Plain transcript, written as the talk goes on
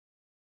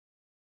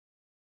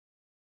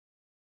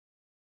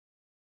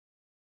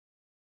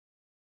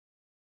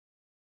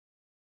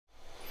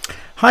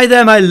Hi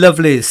there, my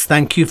lovelies.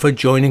 Thank you for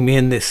joining me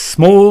in this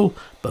small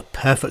but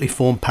perfectly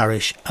formed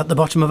parish at the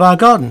bottom of our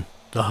garden,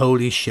 the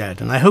Holy Shed.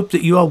 And I hope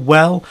that you are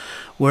well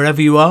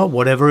wherever you are,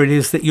 whatever it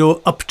is that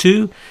you're up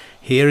to.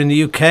 Here in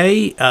the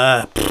UK,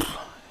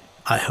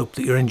 I hope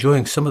that you're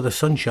enjoying some of the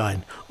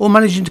sunshine or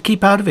managing to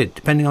keep out of it,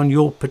 depending on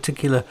your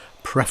particular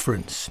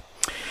preference.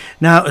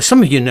 Now, as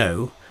some of you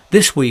know,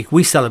 this week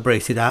we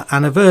celebrated our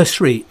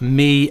anniversary,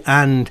 me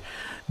and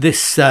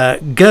this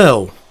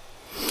girl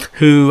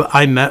who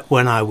I met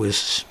when I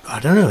was, I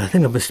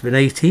think I must have been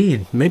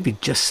 18, maybe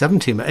just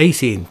 17, but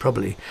 18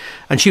 probably.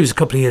 And she was a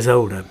couple of years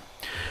older.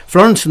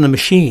 Florence and the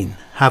Machine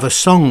have a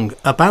song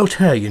about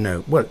her, you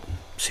know. Well,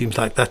 seems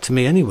like that to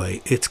me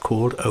anyway. It's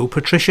called Oh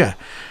Patricia.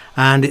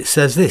 And it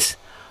says this: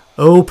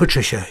 Oh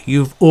Patricia,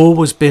 you've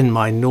always been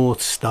my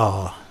North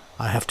Star.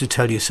 I have to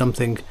tell you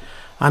something.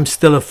 I'm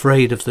still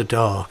afraid of the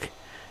dark.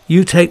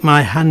 You take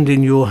my hand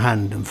in your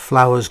hand and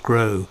flowers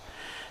grow.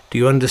 Do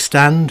you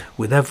understand?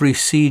 With every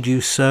seed you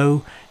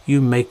sow,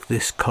 you make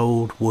this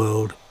cold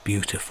world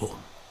beautiful.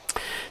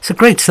 It's a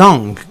great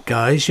song,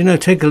 guys. You know,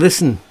 take a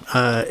listen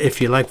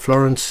if you like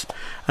Florence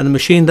and the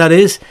Machine, that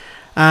is.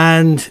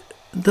 And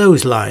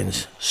those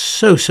lines,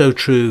 so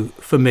true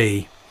for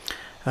me.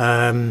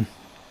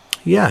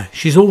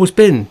 She's always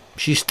been,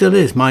 she still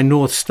is my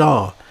North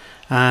Star.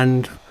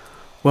 And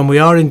when we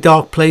are in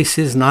dark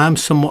places and I am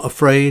somewhat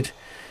afraid,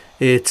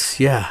 it's,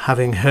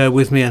 having her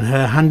with me and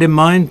her hand in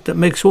mine that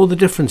makes all the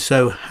difference.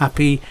 So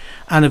happy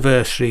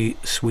anniversary,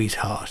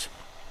 sweetheart.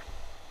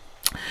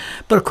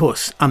 But of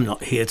course, I'm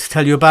not here to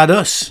tell you about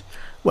us.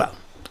 Well,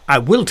 I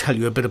will tell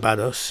you a bit about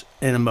us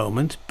in a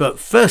moment. But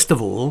first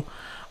of all,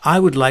 I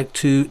would like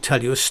to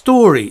tell you a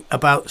story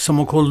about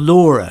someone called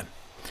Laura.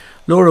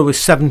 Laura was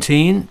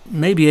 17,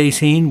 maybe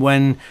 18,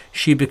 when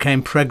she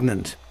became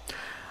pregnant.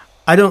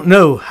 I don't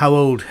know how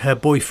old her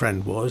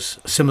boyfriend was.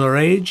 Similar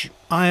age,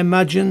 I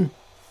imagine.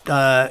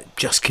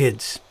 Just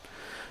kids.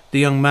 The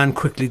young man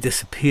quickly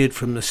disappeared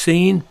from the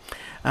scene,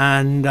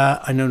 and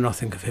I know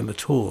nothing of him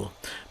at all.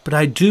 But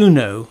I do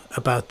know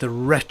about the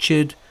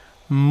wretched,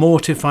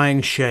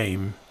 mortifying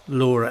shame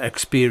Laura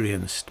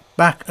experienced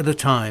back at a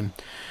time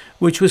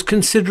which was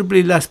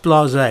considerably less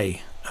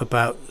blasé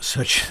about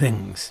such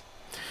things.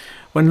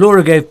 When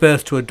Laura gave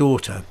birth to a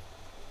daughter,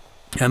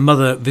 her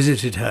mother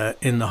visited her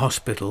in the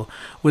hospital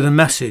with a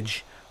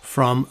message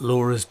from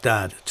Laura's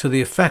dad to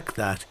the effect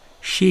that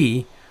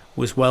she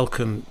was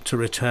welcome to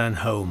return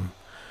home,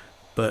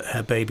 but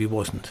her baby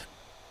wasn't.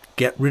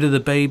 Get rid of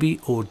the baby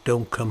or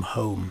don't come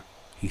home,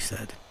 he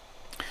said.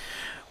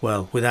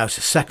 Well, without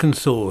a second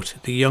thought,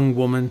 the young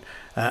woman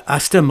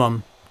asked her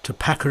mum to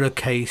pack her a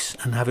case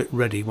and have it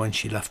ready when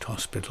she left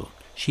hospital.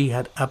 She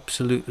had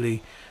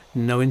absolutely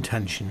no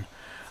intention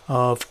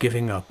of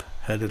giving up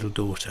her little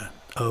daughter.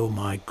 Oh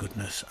my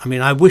goodness. I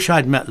mean, I wish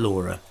I'd met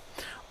Laura.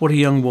 What a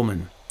young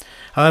woman.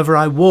 However,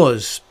 I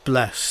was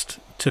blessed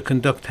to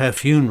conduct her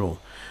funeral,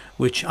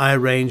 which I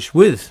arranged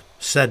with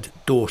said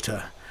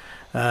daughter,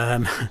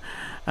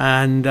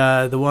 and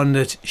the one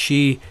that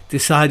she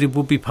decided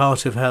would be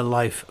part of her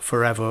life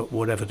forever,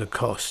 whatever the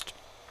cost.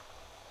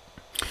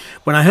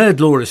 When I heard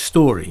Laura's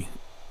story,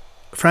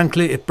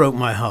 frankly, it broke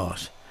my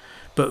heart,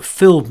 but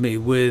filled me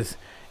with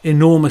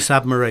enormous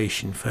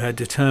admiration for her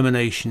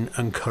determination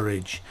and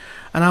courage.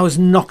 And I was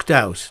knocked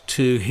out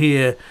to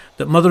hear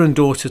that mother and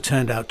daughter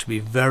turned out to be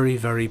very,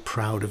 very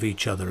proud of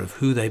each other, of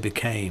who they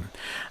became,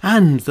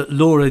 and that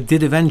Laura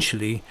did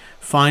eventually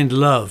find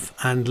love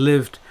and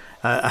lived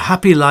a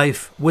happy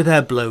life with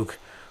her bloke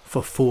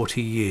for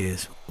 40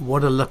 years.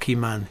 What a lucky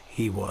man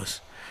he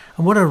was,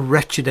 and what a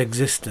wretched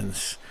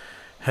existence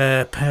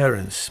her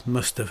parents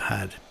must have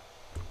had.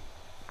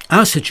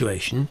 Our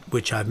situation,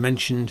 which I've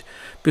mentioned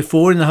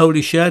before in the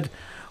Holy Shed,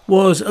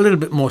 was a little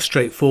bit more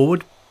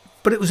straightforward,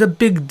 but it was a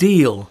big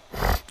deal,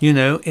 you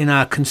know, in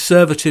our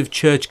conservative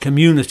church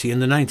community in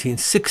the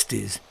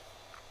 1960s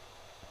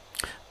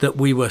that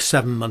we were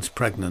 7 months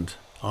pregnant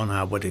on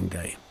our wedding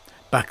day.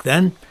 Back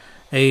then,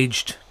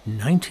 aged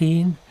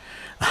 19,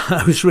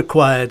 I was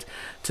required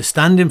to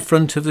stand in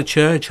front of the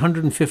church,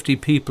 150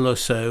 people or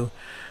so,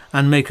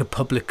 and make a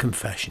public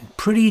confession.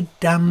 Pretty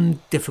damn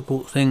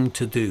difficult thing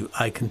to do,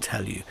 I can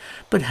tell you.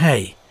 But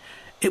hey,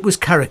 it was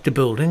character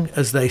building,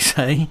 as they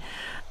say,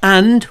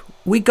 and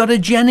we got a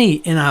Jenny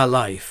in our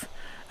life,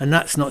 and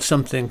that's not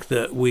something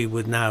that we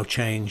would now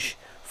change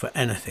for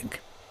anything.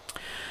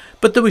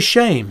 But there was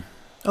shame.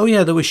 Oh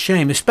yeah, there was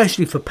shame,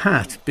 especially for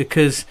Pat,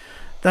 because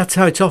that's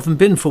how it's often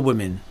been for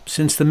women,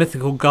 since the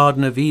mythical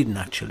Garden of Eden,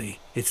 actually.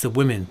 It's the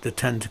women that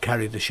tend to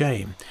carry the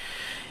shame.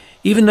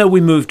 Even though we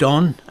moved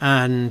on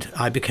and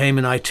I became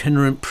an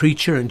itinerant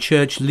preacher and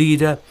church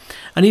leader,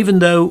 and even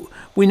though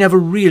we never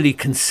really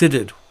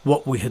considered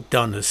what we had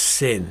done as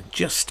sin,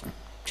 just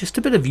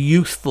a bit of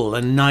youthful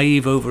and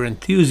naive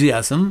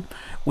over-enthusiasm,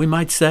 we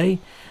might say,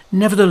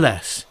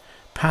 nevertheless,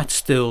 Pat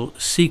still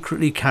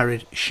secretly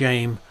carried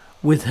shame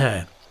with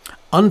her,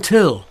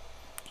 until,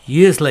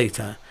 years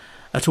later,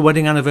 at a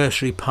wedding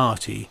anniversary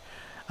party,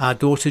 our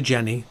daughter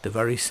Jenny, the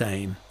very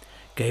same,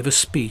 gave a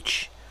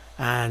speech,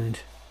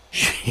 and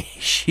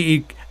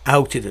she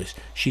outed us.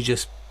 She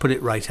just put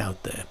it right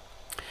out there.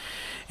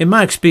 In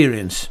my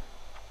experience,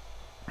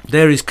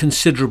 there is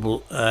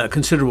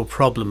considerable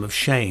problem of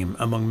shame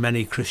among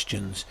many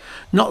Christians,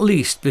 not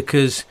least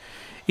because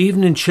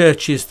even in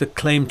churches that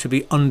claim to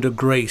be under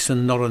grace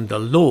and not under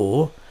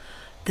law,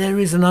 there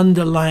is an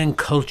underlying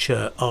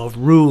culture of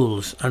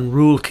rules and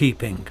rule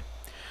keeping.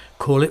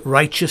 Call it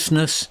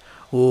righteousness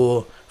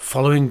or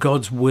following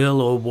God's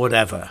will or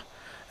whatever.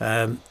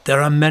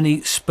 There are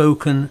many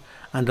spoken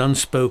and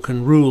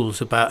unspoken rules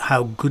about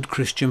how good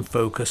Christian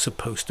folk are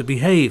supposed to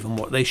behave and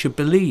what they should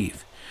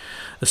believe.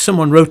 As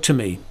someone wrote to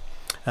me,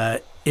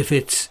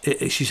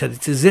 she said,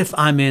 it's as if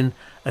I'm in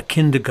a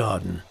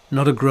kindergarten,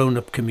 not a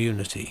grown-up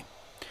community.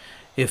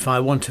 If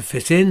I want to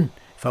fit in,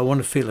 if I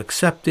want to feel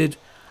accepted,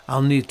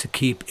 I'll need to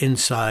keep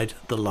inside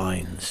the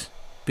lines,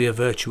 be a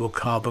virtual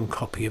carbon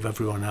copy of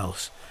everyone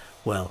else.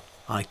 Well,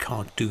 I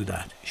can't do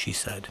that, she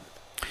said.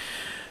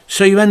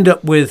 So you end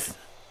up with,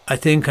 I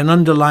think, an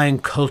underlying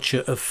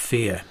culture of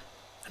fear.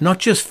 Not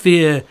just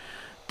fear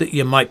that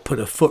you might put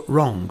a foot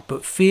wrong,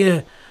 but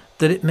fear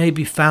that it may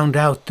be found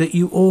out that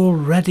you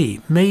already,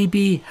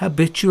 maybe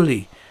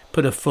habitually,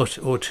 put a foot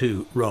or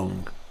two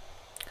wrong.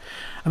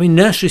 I mean,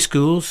 nursery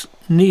schools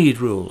need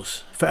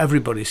rules for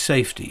everybody's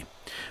safety,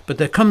 but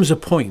there comes a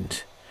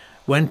point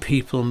when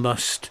people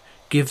must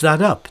give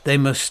that up. They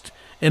must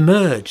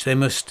emerge. They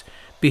must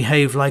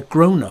behave like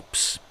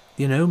grown-ups,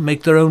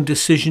 make their own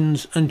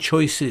decisions and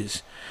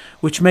choices,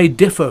 which may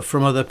differ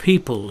from other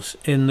people's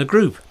in the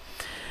group,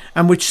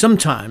 and which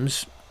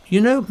sometimes,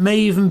 may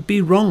even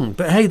be wrong.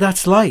 But hey,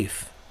 that's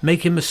life.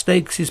 Making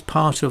mistakes is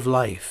part of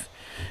life.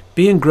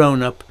 Being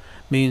grown up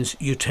means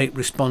you take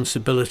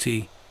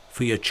responsibility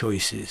for your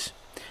choices.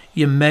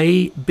 You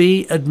may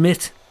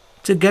admit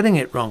to getting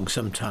it wrong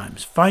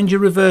sometimes. Find your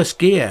reverse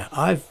gear.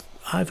 I've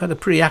had a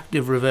pretty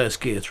active reverse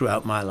gear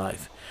throughout my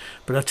life.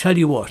 But I tell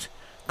you what,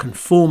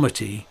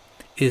 conformity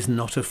is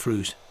not a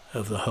fruit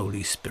of the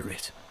Holy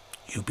Spirit.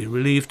 You'll be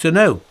relieved to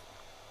know.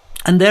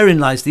 And therein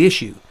lies the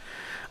issue,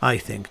 I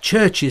think.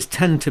 Churches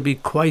tend to be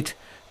quite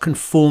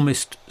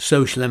conformist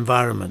social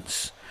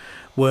environments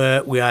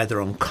where we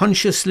either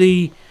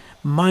unconsciously,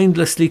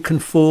 mindlessly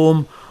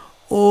conform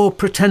or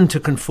pretend to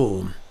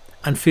conform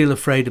and feel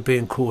afraid of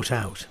being caught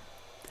out.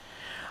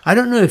 I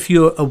don't know if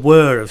you're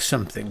aware of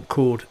something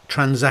called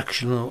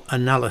transactional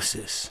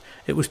analysis.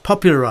 It was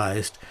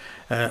popularized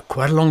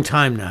quite a long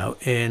time now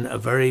in a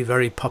very,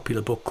 very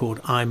popular book called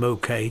I'm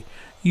OK,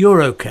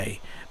 You're OK.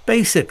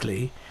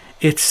 Basically,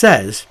 it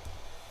says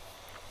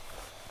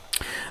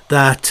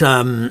that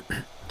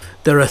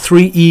there are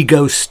 3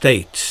 ego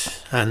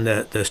states, and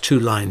there's 2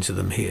 lines of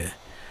them here,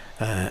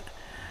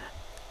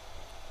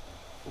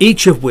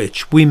 each of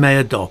which we may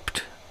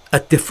adopt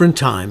at different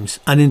times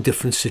and in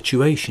different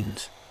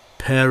situations: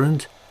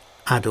 parent,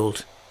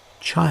 adult,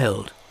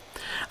 child.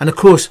 And of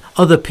course,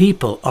 other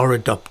people are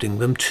adopting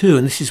them too.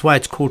 And this is why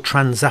it's called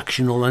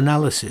transactional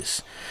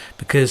analysis,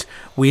 because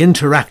we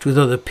interact with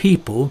other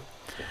people.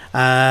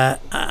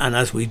 And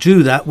as we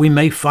do that, we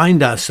may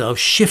find ourselves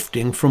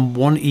shifting from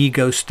one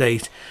ego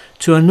state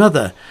to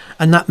another.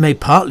 And that may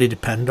partly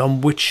depend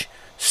on which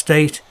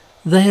state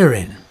they're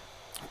in.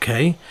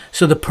 Okay,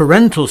 so the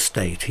parental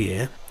state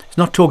here, it's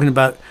not talking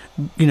about,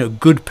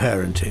 good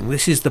parenting.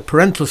 This is the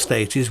parental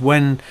state is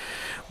when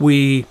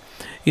we,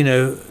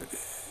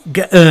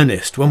 get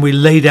earnest, when we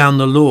lay down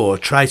the law,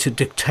 try to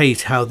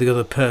dictate how the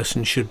other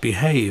person should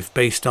behave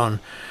based on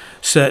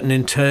certain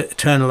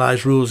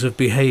internalized rules of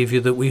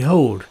behavior that we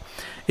hold.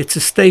 It's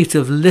a state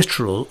of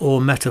literal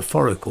or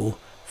metaphorical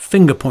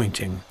finger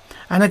pointing.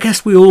 And I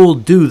guess we all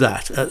do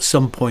that at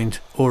some point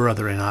or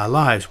other in our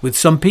lives, with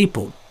some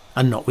people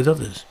and not with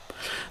others.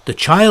 The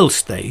child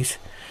state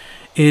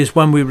is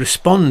when we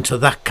respond to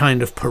that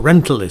kind of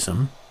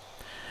parentalism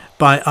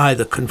by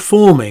either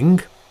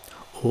conforming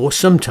or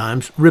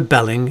sometimes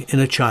rebelling in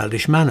a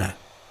childish manner.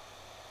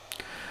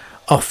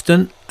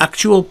 Often,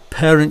 actual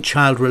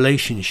parent-child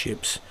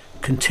relationships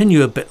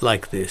continue a bit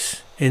like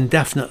this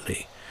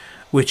indefinitely,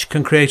 which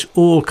can create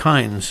all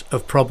kinds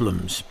of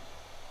problems.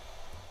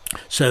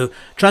 So,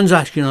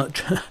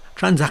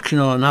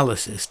 transactional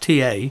analysis,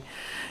 TA,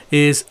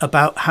 is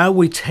about how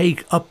we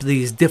take up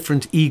these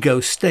different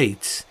ego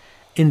states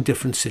in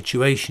different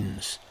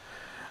situations.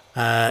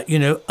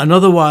 An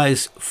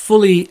otherwise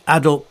fully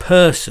adult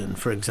person,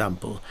 for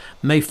example,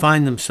 may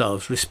find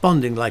themselves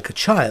responding like a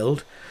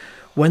child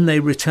when they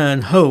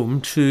return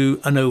home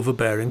to an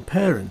overbearing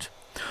parent,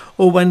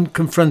 or when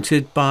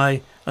confronted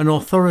by an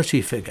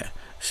authority figure.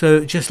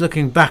 So just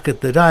looking back at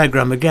the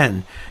diagram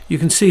again, you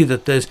can see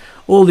that there's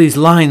all these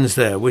lines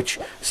there which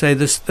say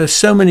there's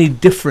so many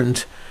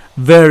different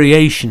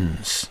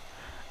variations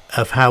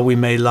of how we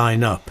may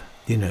line up,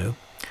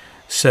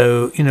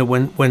 So,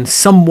 when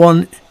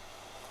someone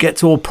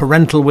gets all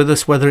parental with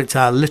us, whether it's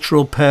our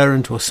literal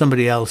parent or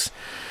somebody else,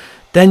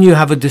 then you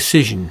have a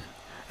decision.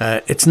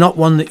 It's not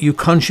one that you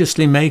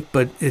consciously make,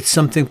 but it's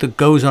something that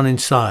goes on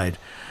inside,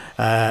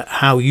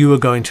 how you are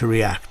going to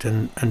react.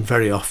 And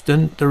very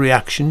often the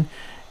reaction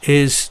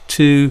is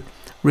to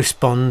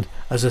respond,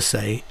 as I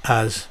say,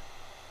 as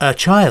a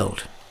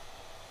child.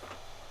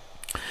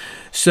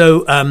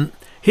 So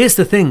here's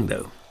the thing,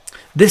 though.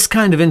 This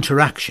kind of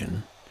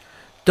interaction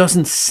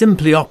doesn't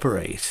simply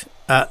operate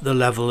at the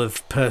level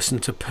of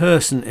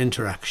person-to-person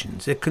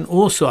interactions. It can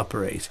also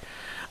operate,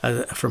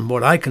 from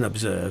what I can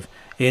observe,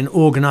 in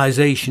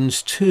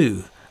organizations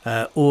too,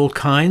 all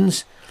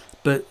kinds,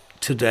 but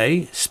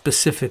today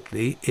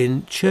specifically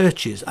in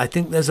churches. I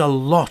think there's a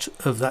lot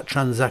of that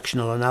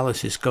transactional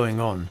analysis going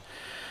on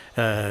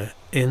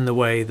in the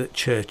way that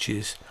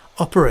churches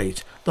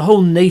operate. The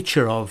whole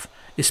nature of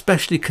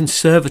especially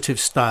conservative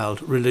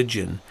styled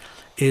religion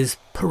is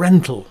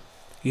parental.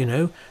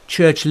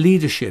 Church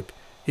leadership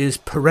is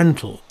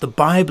parental. The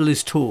Bible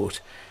is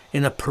taught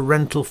in a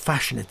parental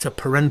fashion. It's a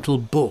parental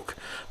book.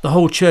 The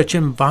whole church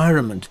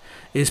environment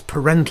is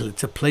parental.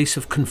 It's a place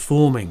of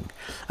conforming.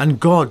 And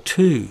God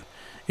too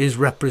is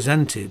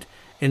represented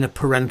in a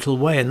parental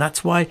way. And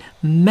that's why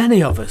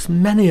many of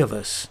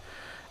us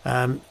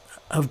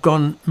have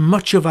gone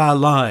much of our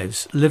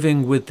lives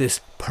living with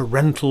this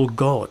parental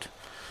God.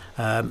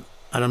 And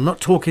I'm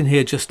not talking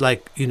here just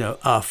like,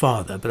 our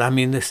Father, but I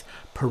mean this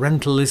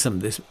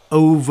parentalism, this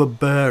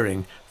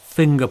overbearing,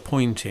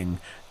 finger-pointing,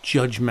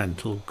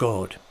 judgmental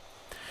God.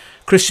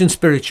 Christian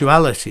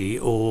spirituality,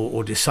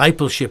 or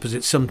discipleship as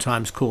it's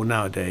sometimes called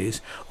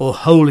nowadays, or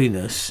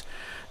holiness,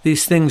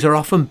 these things are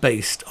often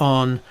based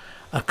on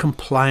a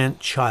compliant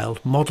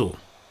child model,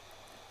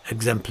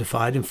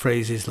 exemplified in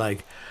phrases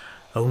like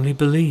only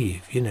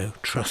believe,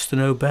 trust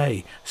and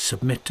obey,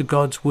 submit to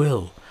God's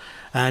will.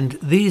 And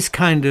these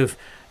kind of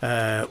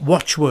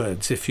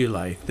watchwords, if you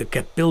like, that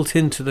get built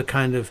into the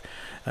kind of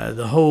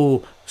the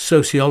whole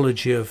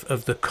sociology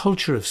of the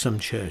culture of some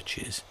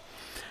churches,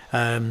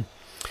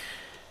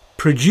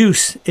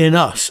 produce in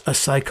us a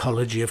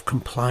psychology of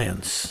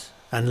compliance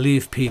and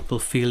leave people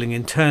feeling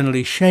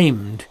internally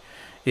shamed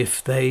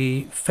if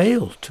they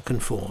fail to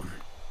conform.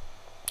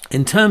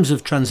 In terms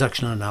of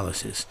transactional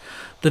analysis,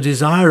 the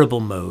desirable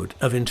mode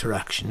of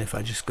interaction, if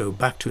I just go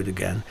back to it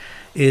again,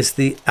 is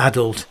the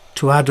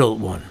adult-to-adult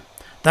one.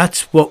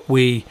 That's what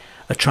we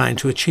are trying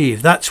to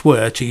achieve. That's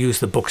where, to use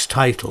the book's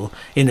title,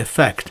 in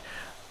effect,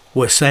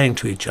 we're saying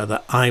to each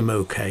other, I'm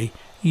okay,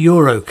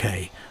 you're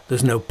okay.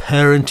 There's no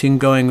parenting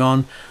going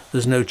on.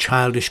 There's no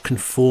childish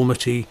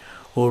conformity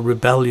or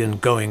rebellion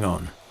going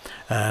on.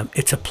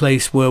 It's a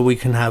place where we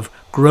can have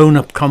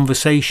grown-up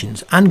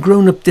conversations and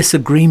grown-up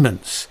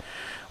disagreements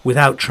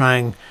without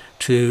trying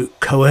to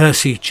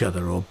coerce each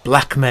other or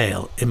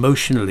blackmail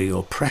emotionally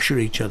or pressure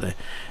each other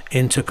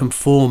into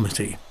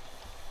conformity.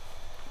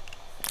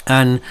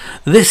 And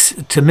this,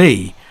 to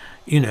me,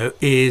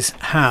 is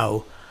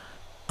how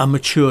a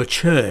mature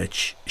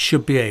church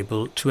should be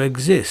able to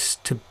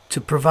exist,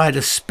 to provide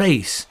a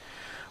space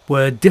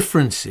where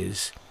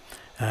differences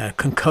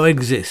can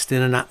coexist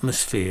in an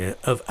atmosphere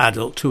of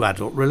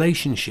adult-to-adult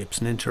relationships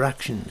and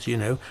interactions,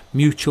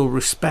 mutual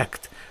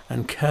respect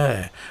and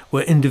care,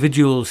 where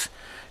individuals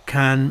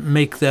can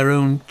make their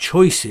own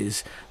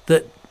choices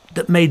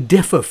that may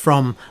differ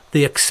from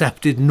the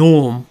accepted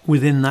norm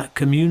within that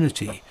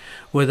community,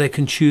 where they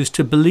can choose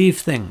to believe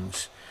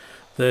things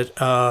that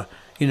are,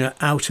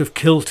 out of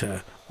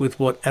kilter with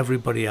what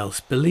everybody else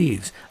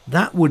believes.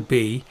 That would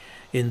be,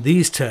 in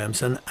these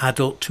terms, an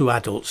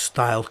adult-to-adult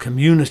style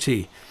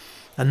community.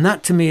 And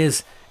that, to me,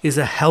 is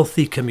a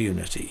healthy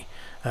community,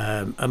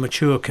 a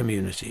mature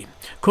community.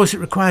 Of course, it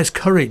requires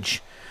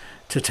courage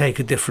to take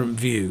a different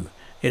view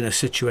in a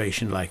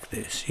situation like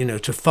this,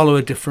 to follow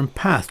a different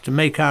path, to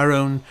make our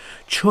own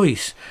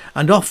choice.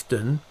 And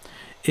often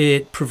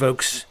it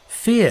provokes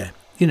fear,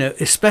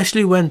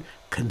 especially when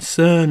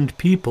concerned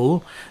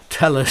people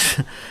tell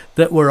us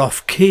that we're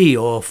off key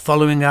or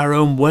following our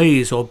own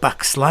ways or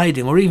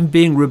backsliding or even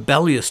being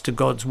rebellious to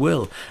God's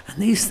will.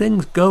 And these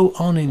things go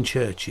on in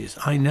churches.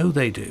 I know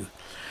they do.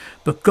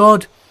 But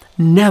God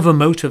never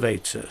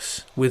motivates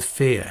us with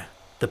fear.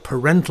 The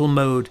parental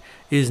mode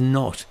is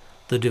not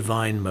the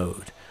divine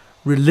mode.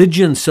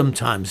 Religion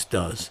sometimes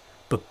does,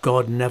 but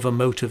God never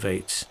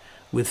motivates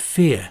with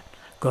fear.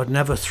 God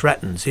never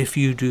threatens, if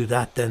you do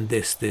that, then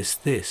this, this,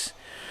 this.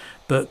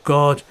 But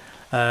God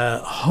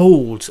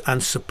holds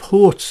and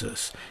supports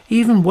us,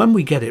 even when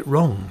we get it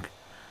wrong.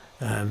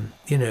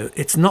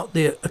 It's not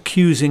the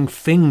accusing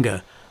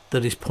finger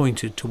that is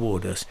pointed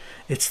toward us.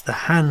 It's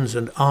the hands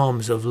and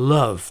arms of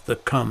love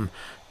that come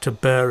to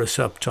bear us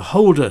up, to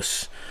hold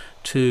us,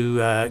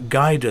 to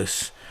guide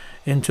us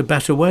into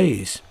better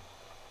ways.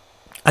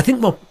 I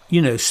think what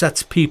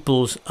sets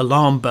people's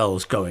alarm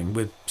bells going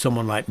with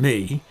someone like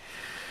me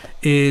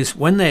is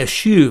when they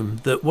assume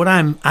that what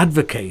I'm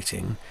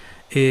advocating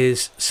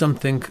is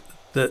something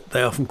that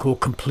they often call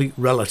complete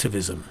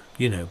relativism,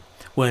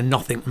 where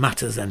nothing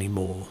matters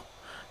anymore,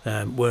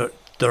 where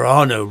there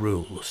are no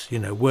rules,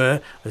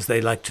 where, as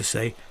they like to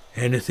say,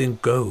 anything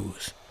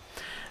goes.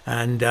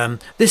 And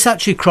this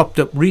actually cropped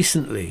up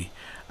recently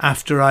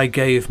after I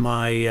gave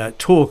my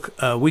talk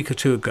a week or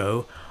two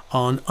ago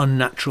on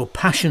unnatural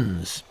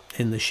passions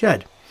in the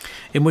shed,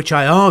 in which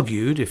I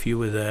argued, if you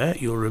were there,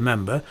 you'll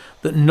remember,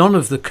 that none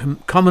of the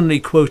commonly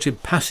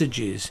quoted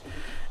passages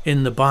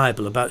in the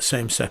Bible about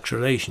same-sex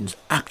relations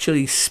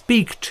actually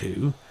speak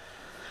to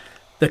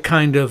the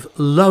kind of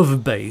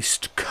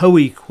love-based,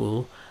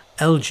 co-equal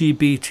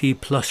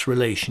LGBT plus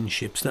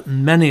relationships that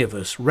many of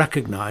us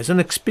recognise and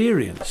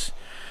experience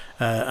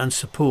and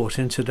support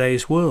in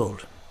today's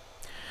world.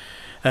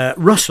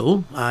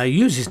 Russell, I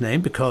use his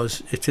name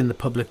because it's in the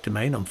public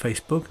domain on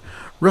Facebook.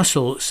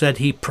 Russell said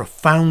he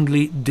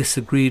profoundly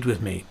disagreed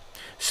with me,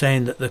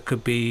 saying that there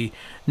could be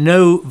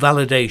no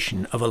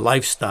validation of a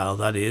lifestyle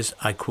that is,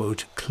 I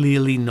quote,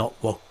 clearly not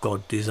what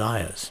God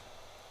desires.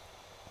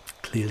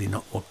 Clearly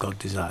not what God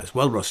desires.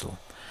 Well, Russell,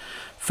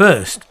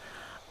 first,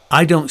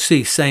 I don't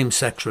see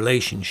same-sex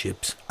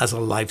relationships as a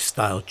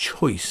lifestyle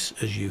choice,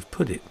 as you've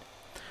put it.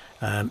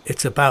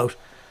 It's about,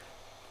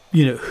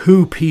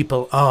 who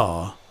people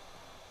are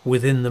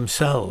within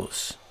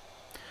themselves.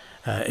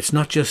 It's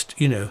not just,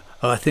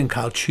 I think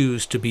I'll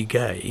choose to be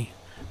gay.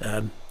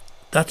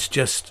 That's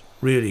just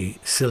really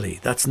silly.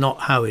 That's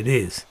not how it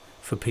is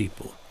for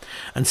people.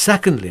 And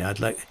secondly, I'd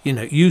like,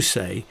 you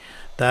say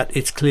that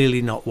it's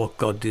clearly not what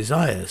God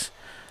desires.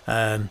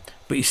 But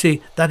you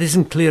see, that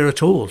isn't clear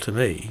at all to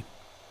me.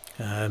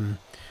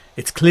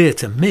 It's clear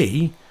to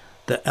me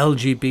that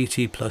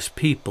LGBT plus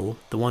people,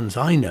 the ones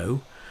I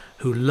know,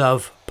 who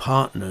love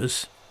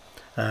partners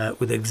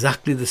with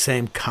exactly the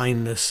same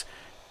kindness,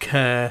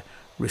 care,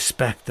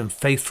 respect and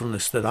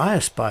faithfulness that I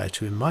aspire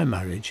to in my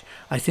marriage,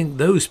 I think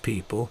those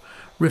people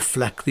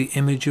reflect the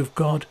image of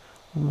God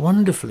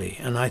wonderfully.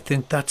 And I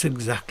think that's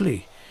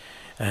exactly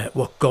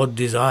what God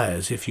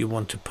desires, if you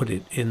want to put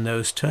it in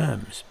those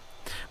terms.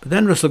 But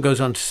then Russell goes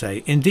on to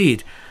say,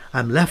 indeed,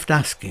 I'm left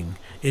asking,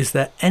 is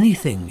there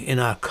anything in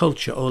our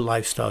culture or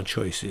lifestyle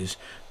choices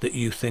that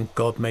you think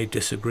God may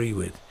disagree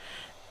with?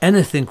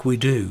 Anything we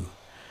do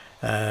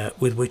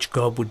with which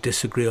God would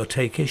disagree or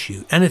take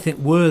issue?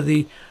 Anything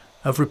worthy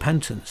of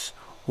repentance?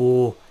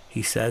 Or,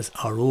 he says,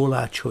 are all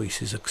our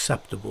choices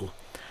acceptable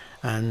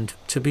and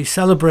to be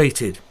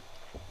celebrated?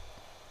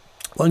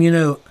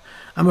 Well,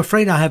 I'm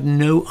afraid I have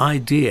no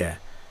idea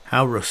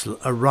how Russell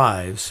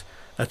arrives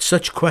at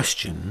such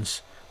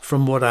questions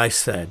from what I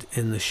said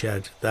in the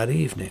shed that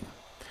evening.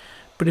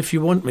 But if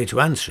you want me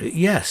to answer it,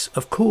 yes,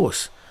 of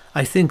course.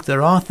 I think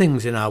there are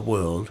things in our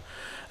world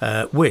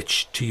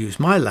which, to use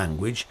my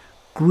language,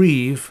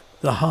 grieve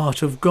the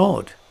heart of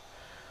God.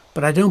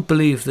 But I don't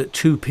believe that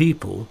two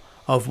people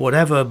of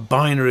whatever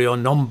binary or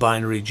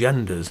non-binary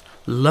genders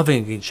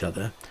loving each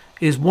other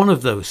is one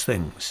of those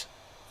things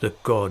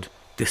that God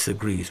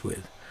disagrees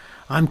with.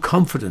 I'm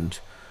confident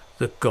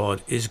that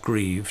God is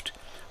grieved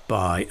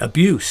by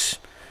abuse,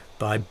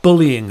 by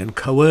bullying and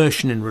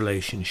coercion in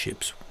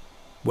relationships,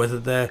 whether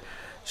they're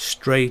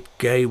straight,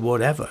 gay,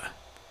 whatever.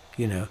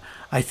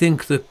 I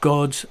think that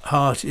God's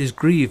heart is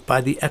grieved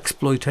by the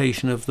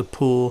exploitation of the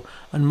poor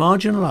and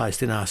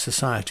marginalised in our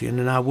society and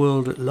in our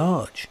world at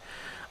large.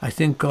 I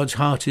think God's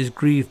heart is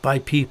grieved by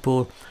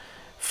people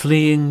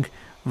fleeing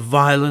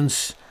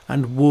violence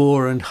and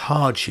war and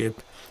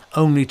hardship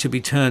only to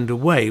be turned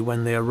away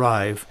when they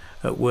arrive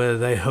at where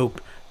they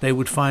hope they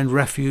would find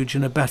refuge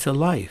and a better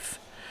life.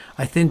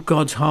 I think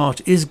God's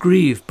heart is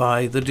grieved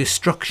by the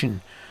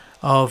destruction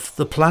of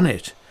the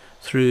planet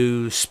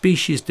through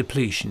species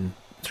depletion,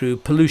 through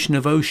pollution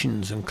of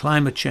oceans and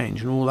climate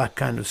change and all that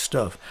kind of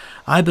stuff.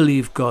 I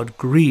believe God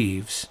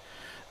grieves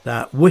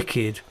that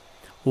wicked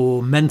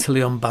or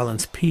mentally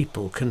unbalanced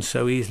people can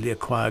so easily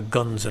acquire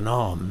guns and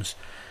arms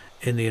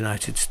in the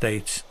United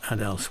States and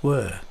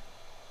elsewhere.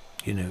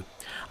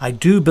 I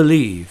do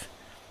believe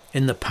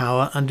in the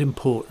power and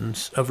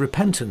importance of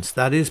repentance.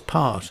 That is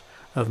part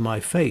of my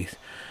faith.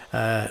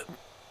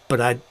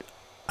 But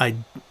I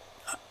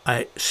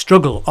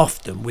struggle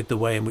often with the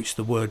way in which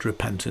the word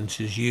repentance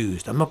is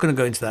used. I'm not going to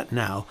go into that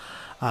now.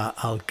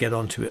 I'll get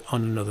onto it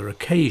on another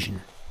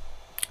occasion.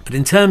 But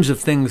in terms of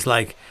things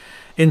like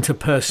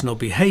interpersonal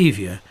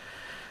behaviour,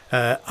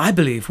 I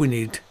believe we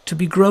need to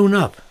be grown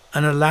up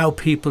and allow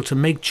people to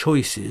make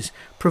choices,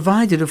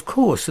 provided, of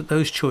course, that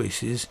those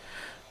choices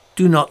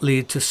do not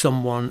lead to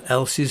someone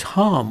else's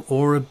harm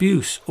or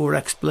abuse or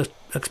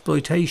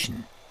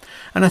exploitation.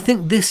 And I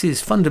think this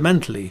is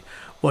fundamentally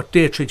what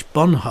Dietrich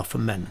Bonhoeffer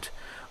meant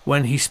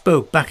when he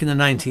spoke back in the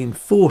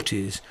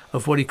 1940s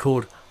of what he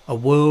called a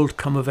world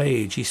come of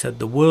age. He said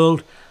the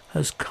world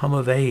has come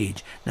of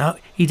age. Now,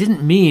 he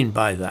didn't mean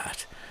by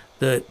that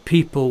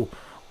people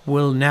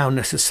will now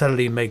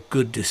necessarily make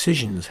good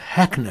decisions.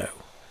 Heck no.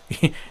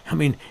 I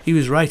mean, he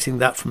was writing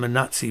that from a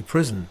Nazi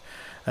prison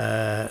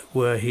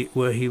where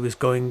he was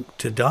going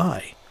to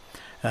die.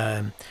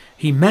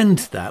 He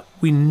meant that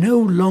we no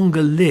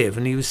longer live,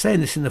 and he was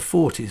saying this in the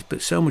 40s,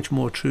 but so much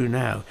more true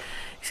now.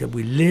 He said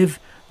we live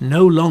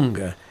no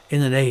longer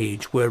in an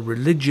age where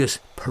religious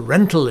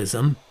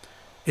parentalism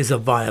is a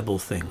viable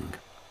thing.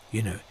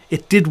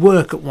 It did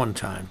work at one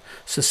time.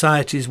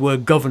 Societies were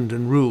governed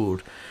and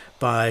ruled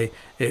by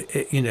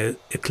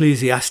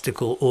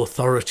ecclesiastical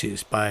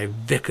authorities, by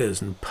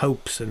vicars and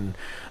popes and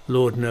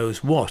Lord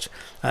knows what,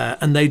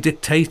 and they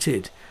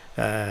dictated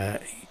how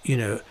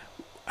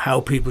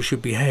people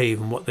should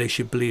behave and what they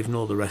should believe and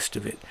all the rest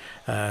of it.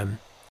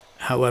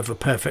 However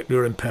perfectly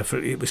or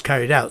imperfectly it was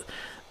carried out,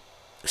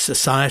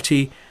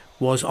 society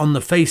was on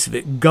the face of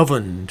it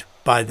governed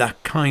by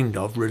that kind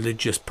of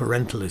religious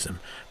parentalism.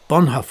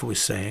 Bonhoeffer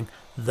was saying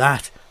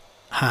that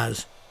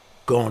has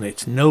gone.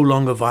 It's no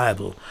longer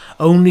viable.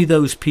 Only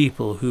those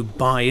people who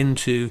buy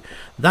into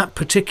that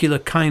particular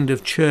kind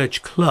of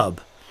church club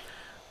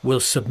will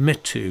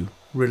submit to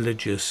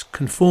religious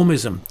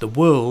conformism. The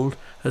world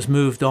has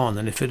moved on,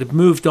 and if it had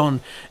moved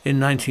on in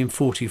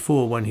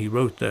 1944 when he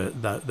wrote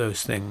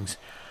those things,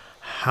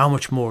 how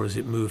much more has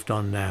it moved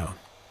on now?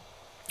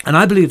 And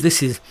I believe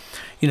this is,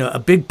 a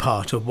big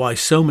part of why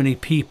so many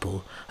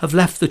people have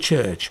left the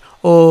church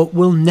or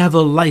will never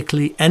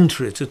likely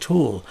enter it at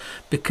all,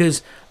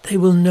 because they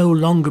will no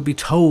longer be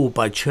told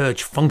by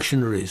church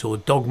functionaries or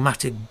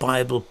dogmatic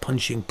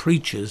Bible-punching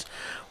preachers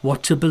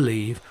what to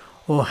believe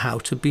or how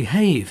to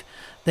behave.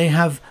 They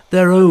have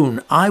their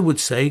own, I would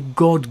say,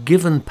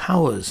 God-given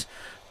powers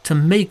to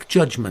make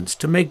judgments,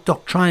 to make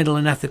doctrinal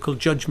and ethical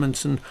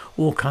judgments, and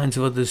all kinds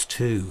of others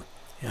too.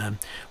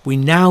 We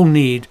now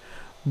need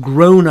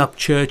grown-up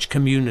church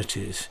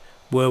communities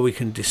where we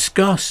can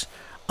discuss,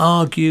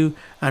 argue,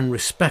 and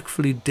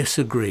respectfully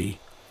disagree,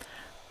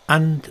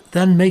 and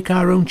then make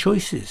our own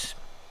choices.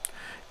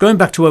 Going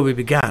back to where we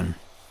began,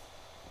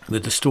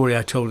 with the story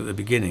I told at the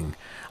beginning,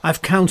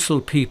 I've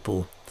counselled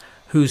people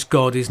whose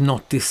God is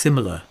not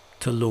dissimilar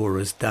to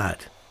Laura's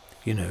dad,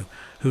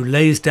 who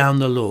lays down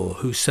the law,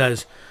 who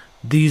says,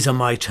 "These are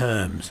my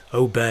terms,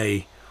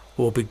 obey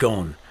or be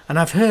gone." And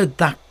I've heard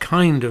that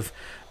kind of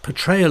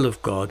portrayal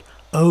of God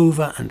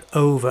over and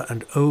over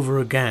and over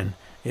again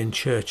in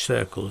church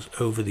circles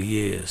over the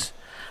years.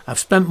 I've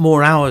spent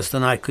more hours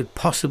than I could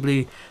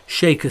possibly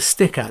shake a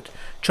stick at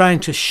trying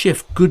to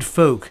shift good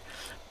folk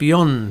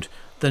beyond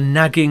the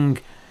nagging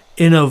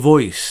inner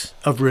voice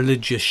of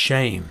religious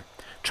shame,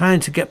 trying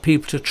to get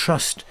people to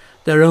trust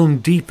their own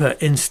deeper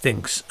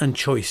instincts and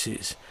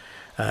choices.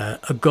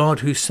 A God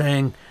who's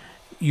saying,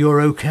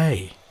 you're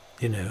okay,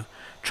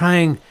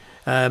 trying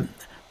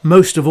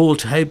most of all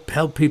to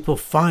help people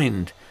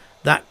find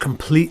that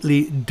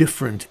completely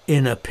different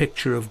inner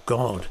picture of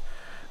God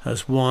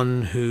as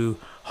one who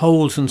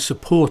holds and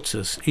supports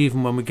us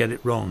even when we get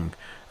it wrong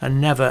and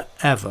never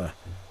ever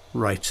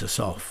writes us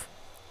off.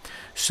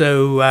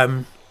 So,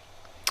 I'm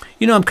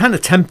kind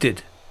of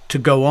tempted to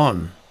go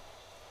on,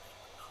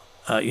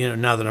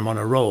 now that I'm on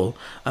a roll,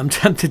 I'm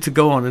tempted to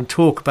go on and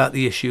talk about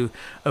the issue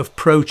of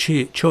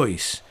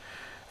pro-choice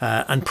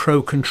and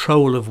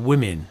pro-control of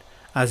women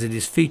as it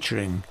is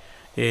featuring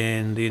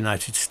in the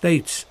United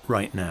States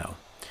right now.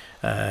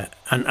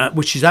 And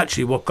which is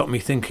actually what got me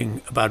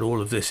thinking about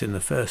all of this in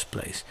the first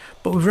place.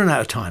 But we've run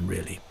out of time,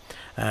 really.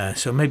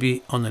 So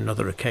maybe on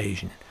another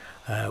occasion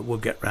we'll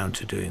get round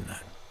to doing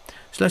that.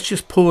 So let's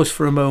just pause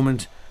for a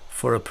moment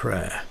for a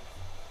prayer.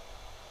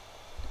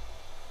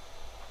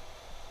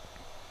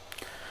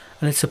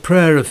 And it's a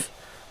prayer of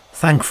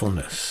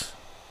thankfulness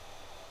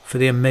for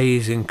the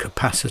amazing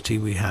capacity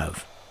we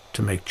have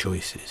to make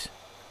choices.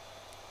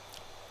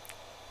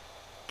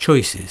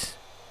 Choices.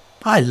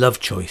 I love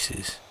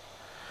choices.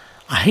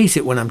 I hate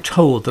it when I'm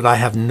told that I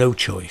have no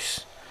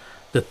choice,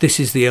 that this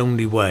is the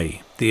only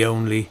way, the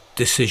only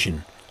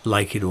decision,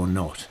 like it or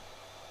not.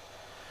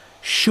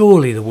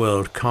 Surely the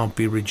world can't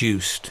be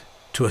reduced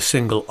to a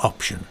single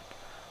option,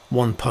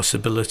 one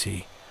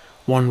possibility,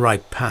 one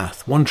right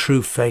path, one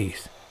true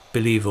faith,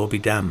 believe or be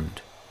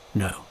damned.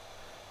 No,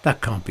 that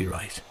can't be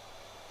right.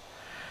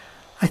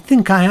 I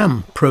think I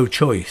am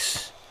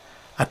pro-choice.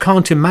 I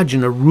can't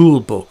imagine a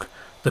rule book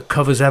that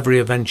covers every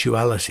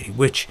eventuality,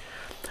 which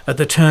at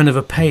the turn of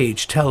a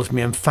page tells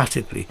me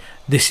emphatically,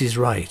 this is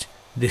right,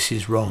 this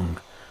is wrong.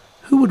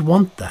 Who would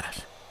want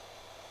that?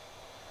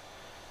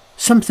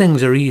 Some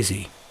things are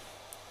easy.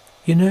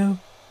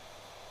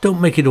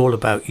 Don't make it all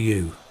about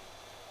you.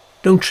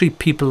 Don't treat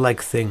people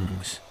like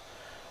things.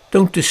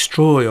 Don't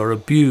destroy or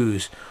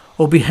abuse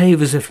or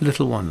behave as if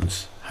little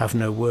ones have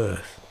no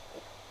worth.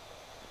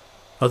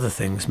 Other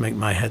things make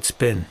my head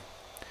spin.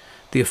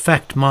 The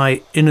effect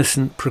my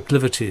innocent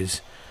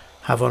proclivities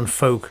have on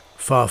folk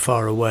far,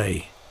 far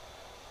away.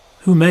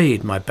 Who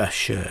made my best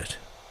shirt?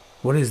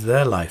 What is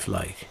their life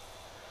like?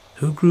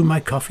 Who grew my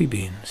coffee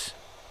beans?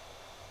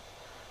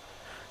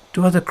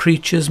 Do other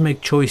creatures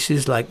make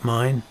choices like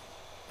mine?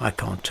 I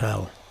can't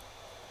tell.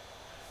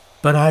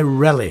 But I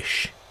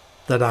relish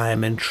that I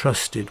am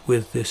entrusted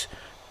with this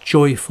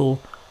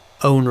joyful,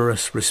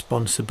 onerous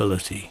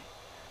responsibility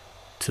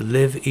to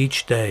live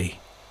each day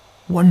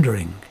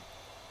wondering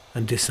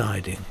and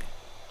deciding.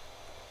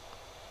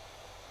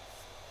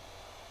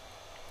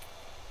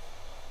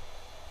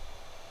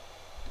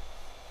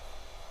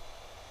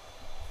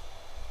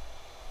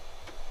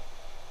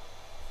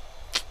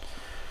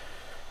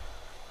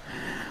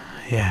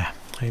 Yeah,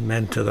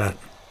 amen to that.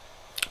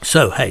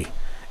 So, hey,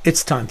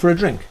 it's time for a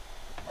drink.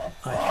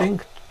 I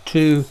think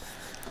to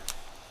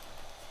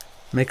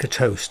make a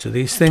toast to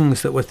these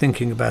things that we're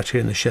thinking about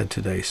here in the shed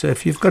today. So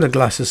if you've got a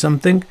glass of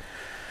something,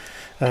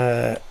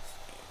 get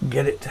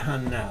it to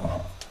hand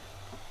now.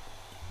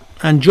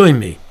 And join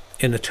me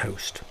in a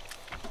toast.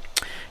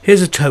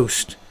 Here's a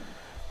toast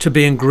to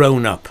being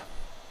grown up,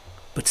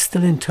 but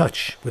still in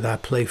touch with our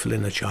playful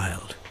inner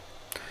child.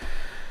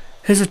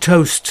 Here's a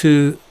toast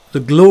to the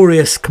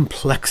glorious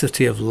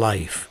complexity of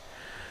life,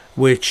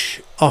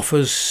 which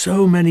offers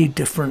so many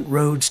different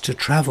roads to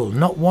travel.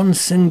 Not one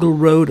single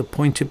road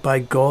appointed by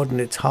God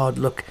and it's hard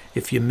luck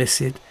if you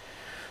miss it,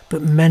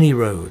 but many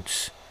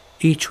roads,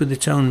 each with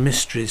its own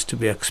mysteries to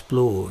be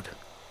explored.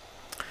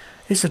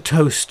 It's a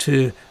toast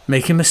to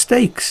making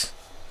mistakes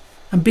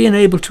and being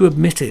able to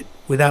admit it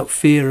without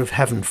fear of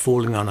heaven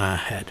falling on our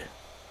head.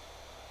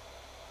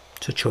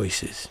 To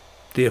choices,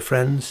 dear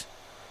friends,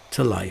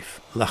 to life,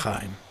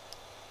 l'chaim.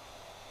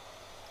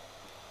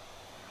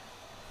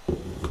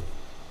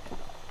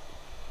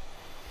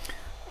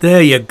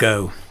 There you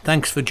go.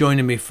 Thanks for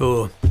joining me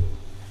for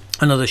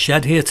another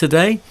Shed here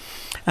today.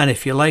 And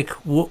if you like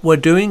what we're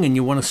doing and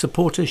you want to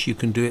support us, you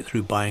can do it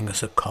through buying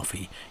us a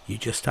coffee. You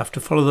just have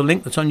to follow the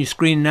link that's on your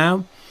screen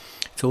now.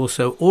 It's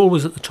also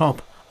always at the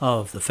top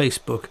of the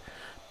Facebook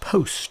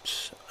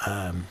posts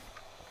on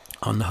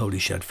the Holy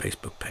Shed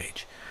Facebook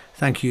page.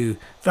 Thank you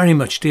very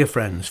much, dear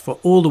friends, for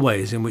all the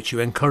ways in which you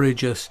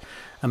encourage us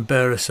and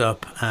bear us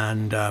up,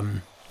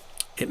 and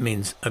it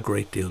means a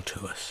great deal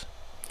to us.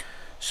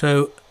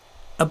 So,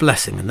 a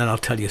blessing, and then I'll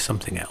tell you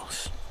something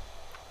else.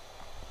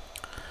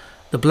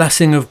 The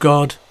blessing of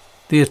God,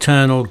 the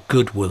eternal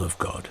goodwill of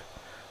God,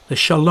 the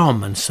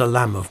shalom and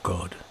salam of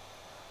God,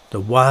 the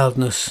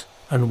wildness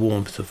and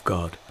warmth of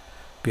God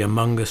be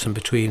among us and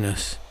between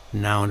us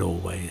now and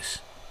always.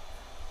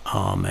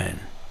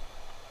 Amen.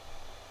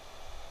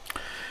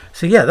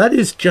 So yeah, that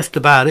is just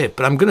about it,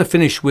 but I'm going to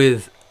finish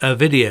with a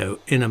video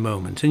in a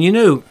moment. And you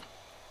know,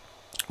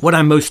 what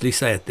I mostly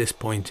say at this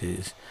point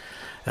is,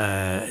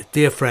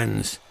 dear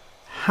friends,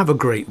 have a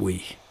great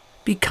week.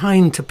 Be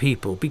kind to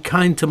people, be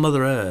kind to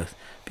Mother Earth,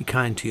 be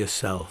kind to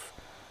yourself,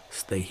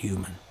 stay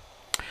human.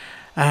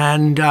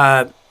 And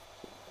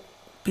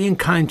being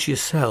kind to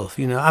yourself,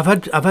 you know, I've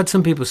had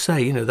some people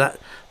say, you know,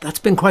 that's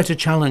been quite a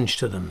challenge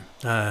to them.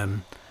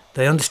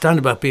 They understand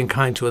about being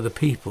kind to other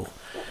people,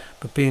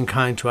 but being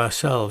kind to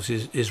ourselves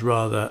is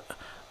rather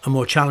a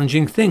more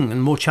challenging thing,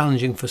 and more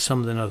challenging for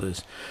some than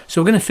others.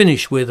 So we're going to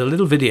finish with a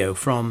little video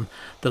from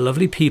the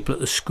lovely people at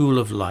the School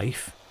of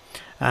Life,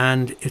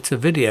 and it's a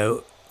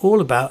video all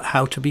about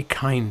how to be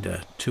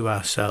kinder to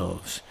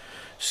ourselves.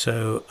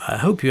 So I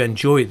hope you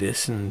enjoy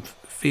this and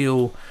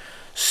feel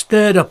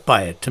stirred up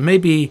by it, to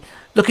maybe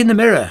look in the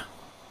mirror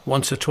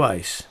once or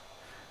twice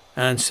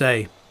and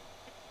say,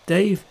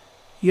 Dave,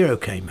 you're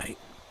okay, mate.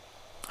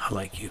 I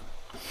like you.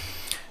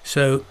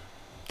 So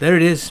there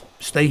it is.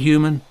 Stay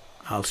human.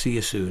 I'll see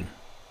you soon.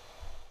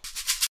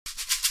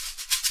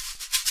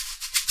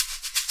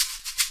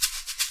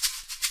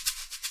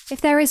 If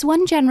there is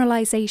one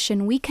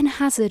generalization we can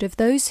hazard of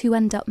those who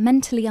end up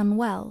mentally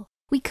unwell,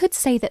 we could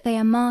say that they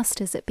are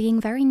masters at being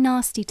very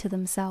nasty to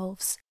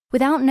themselves,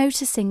 without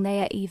noticing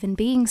they are even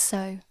being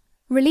so.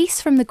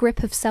 Release from the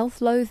grip of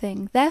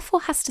self-loathing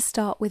therefore has to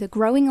start with a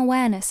growing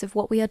awareness of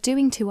what we are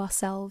doing to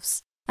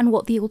ourselves, and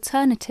what the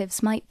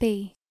alternatives might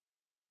be.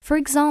 For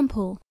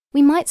example,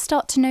 we might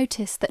start to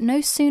notice that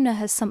no sooner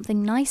has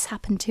something nice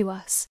happened to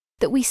us,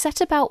 that we set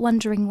about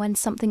wondering when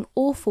something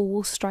awful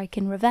will strike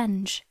in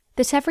revenge,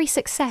 that every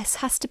success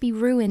has to be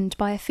ruined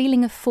by a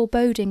feeling of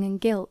foreboding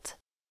and guilt,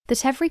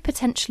 that every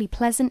potentially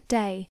pleasant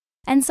day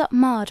ends up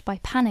marred by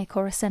panic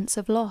or a sense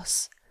of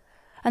loss,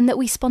 and that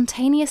we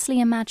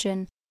spontaneously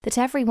imagine that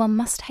everyone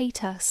must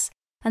hate us,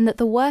 and that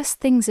the worst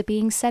things are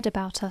being said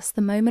about us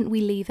the moment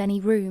we leave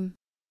any room.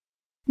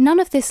 None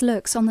of this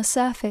looks on the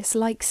surface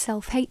like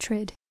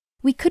self-hatred.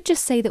 We could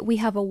just say that we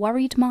have a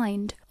worried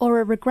mind or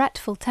a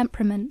regretful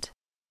temperament,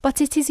 but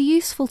it is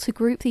useful to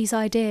group these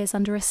ideas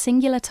under a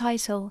singular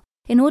title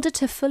in order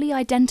to fully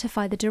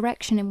identify the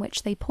direction in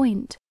which they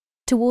point,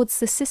 towards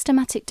the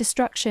systematic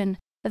destruction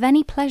of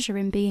any pleasure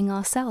in being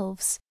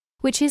ourselves,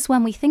 which is,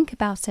 when we think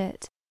about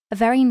it, a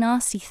very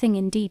nasty thing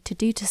indeed to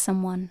do to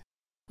someone.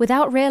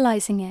 Without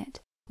realizing it,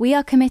 we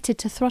are committed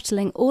to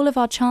throttling all of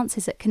our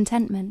chances at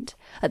contentment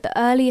at the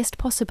earliest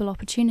possible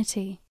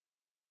opportunity.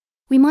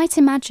 We might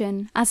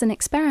imagine, as an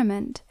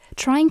experiment,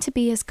 trying to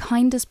be as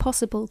kind as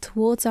possible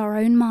towards our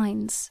own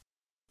minds.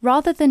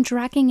 Rather than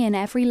dragging in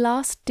every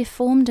last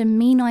deformed and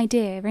mean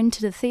idea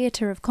into the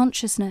theatre of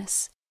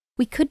consciousness,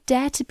 we could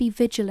dare to be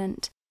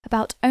vigilant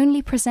about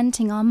only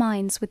presenting our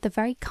minds with the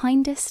very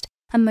kindest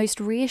and most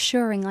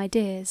reassuring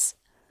ideas.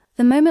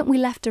 The moment we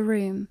left a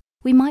room,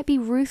 we might be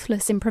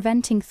ruthless in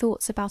preventing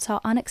thoughts about our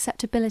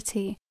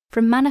unacceptability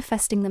from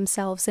manifesting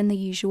themselves in the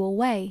usual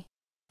way.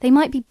 They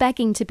might be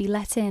begging to be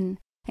let in,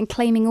 and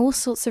claiming all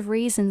sorts of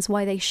reasons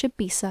why they should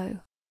be so.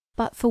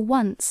 But for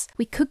once,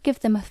 we could give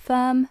them a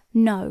firm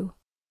no.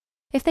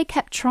 If they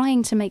kept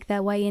trying to make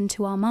their way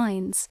into our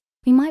minds,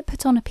 we might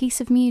put on a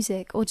piece of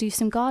music or do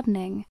some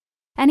gardening,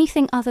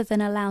 anything other than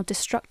allow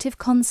destructive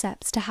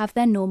concepts to have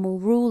their normal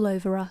rule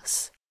over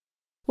us.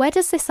 Where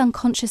does this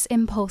unconscious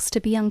impulse to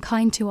be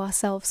unkind to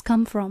ourselves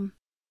come from?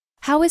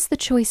 How is the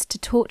choice to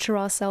torture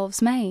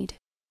ourselves made?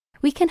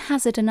 We can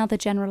hazard another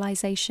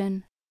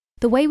generalization.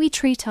 The way we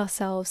treat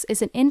ourselves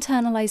is an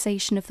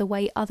internalization of the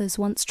way others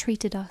once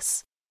treated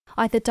us,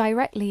 either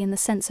directly in the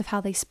sense of how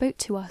they spoke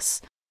to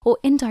us, or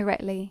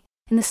indirectly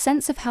in the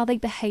sense of how they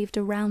behaved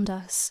around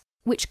us,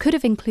 which could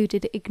have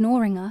included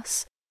ignoring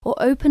us or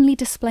openly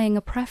displaying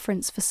a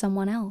preference for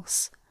someone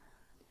else.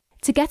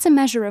 To get a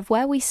measure of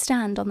where we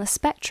stand on the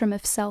spectrum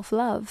of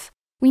self-love,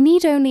 we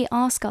need only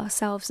ask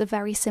ourselves a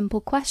very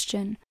simple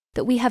question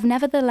that we have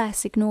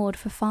nevertheless ignored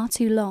for far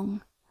too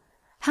long.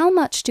 How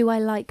much do I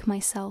like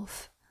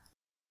myself?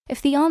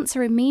 If the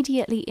answer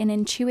immediately and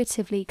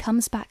intuitively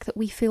comes back that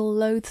we feel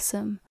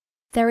loathsome,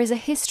 there is a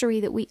history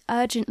that we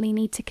urgently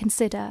need to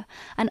consider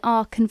and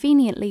are,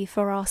 conveniently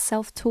for our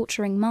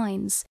self-torturing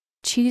minds,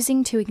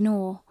 choosing to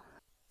ignore.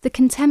 The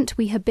contempt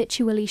we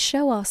habitually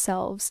show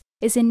ourselves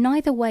is in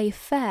neither way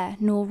fair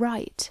nor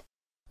right.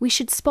 We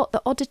should spot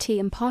the oddity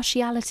and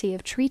partiality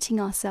of treating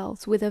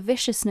ourselves with a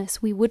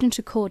viciousness we wouldn't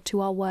accord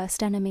to our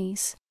worst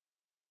enemies.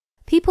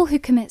 People who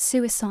commit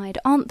suicide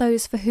aren't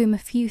those for whom a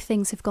few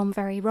things have gone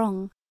very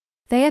wrong.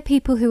 They are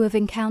people who have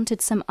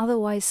encountered some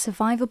otherwise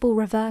survivable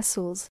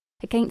reversals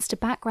against a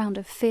background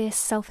of fierce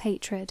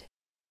self-hatred.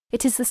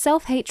 It is the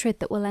self-hatred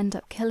that will end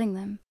up killing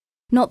them,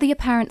 not the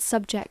apparent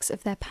subjects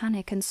of their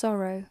panic and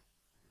sorrow.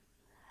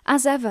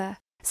 As ever,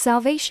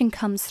 salvation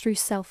comes through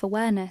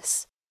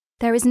self-awareness.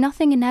 There is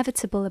nothing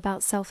inevitable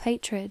about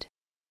self-hatred.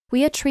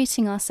 We are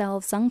treating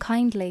ourselves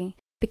unkindly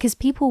because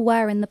people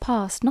were in the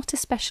past not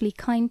especially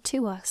kind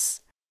to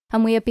us,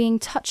 and we are being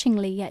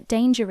touchingly yet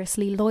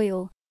dangerously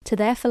loyal to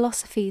their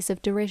philosophies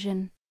of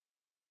derision.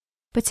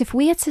 But if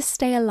we are to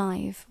stay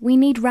alive, we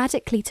need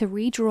radically to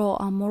redraw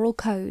our moral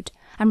code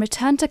and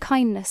return to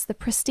kindness the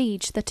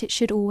prestige that it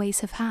should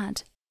always have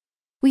had.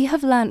 We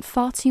have learnt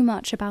far too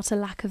much about a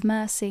lack of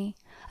mercy,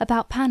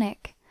 about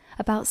panic,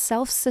 about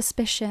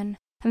self-suspicion,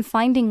 and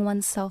finding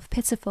oneself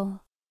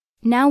pitiful.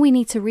 Now we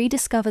need to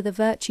rediscover the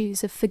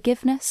virtues of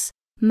forgiveness,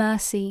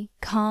 mercy,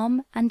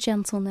 calm, and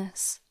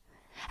gentleness.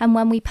 And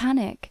when we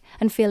panic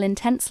and feel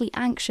intensely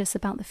anxious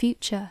about the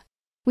future,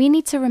 we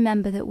need to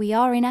remember that we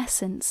are, in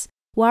essence,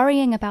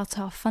 worrying about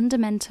our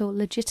fundamental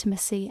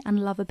legitimacy and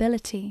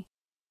lovability.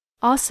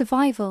 Our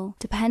survival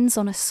depends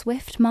on a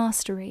swift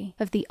mastery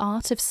of the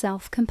art of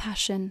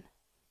self-compassion.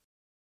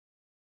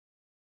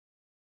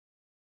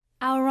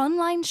 Our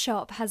online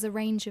shop has a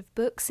range of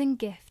books and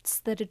gifts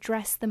that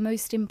address the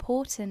most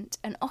important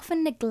and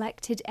often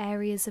neglected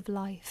areas of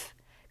life.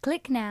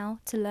 Click now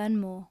to learn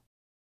more.